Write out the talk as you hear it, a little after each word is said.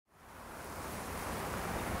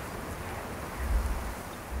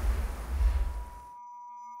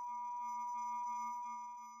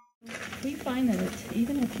We find that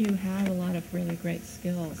even if you have a lot of really great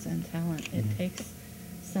skills and talent, it takes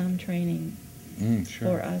some training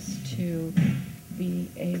for us to be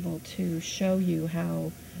able to show you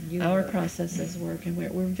how our processes work. And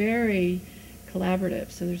we're very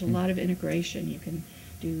collaborative, so there's a lot of integration. You can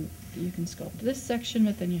sculpt this section,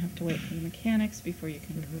 but then you have to wait for the mechanics before you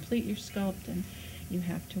can complete your sculpt, and you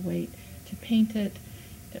have to wait to paint it,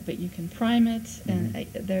 but you can prime it, and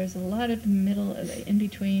there's a lot of in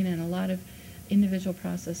between, and a lot of individual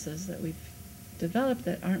processes that we've developed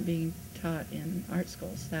that aren't being taught in art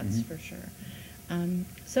schools, that's for sure.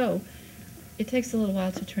 So it takes a little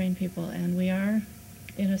while to train people, and we are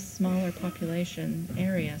in a smaller population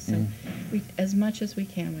area, so we, as much as we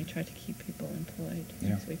can, we try to keep people employed.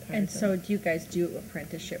 And so do you guys do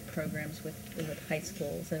apprenticeship programs with high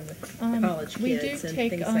schools and with college kids? We do and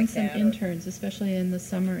take things on like some that, interns, especially in the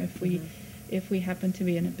summer. If we happen to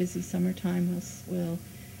be in a busy summertime, we'll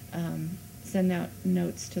send out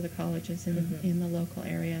notes to the colleges in the local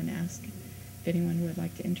area and ask if anyone would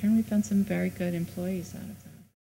like to intern. We've done some very good employees out of that.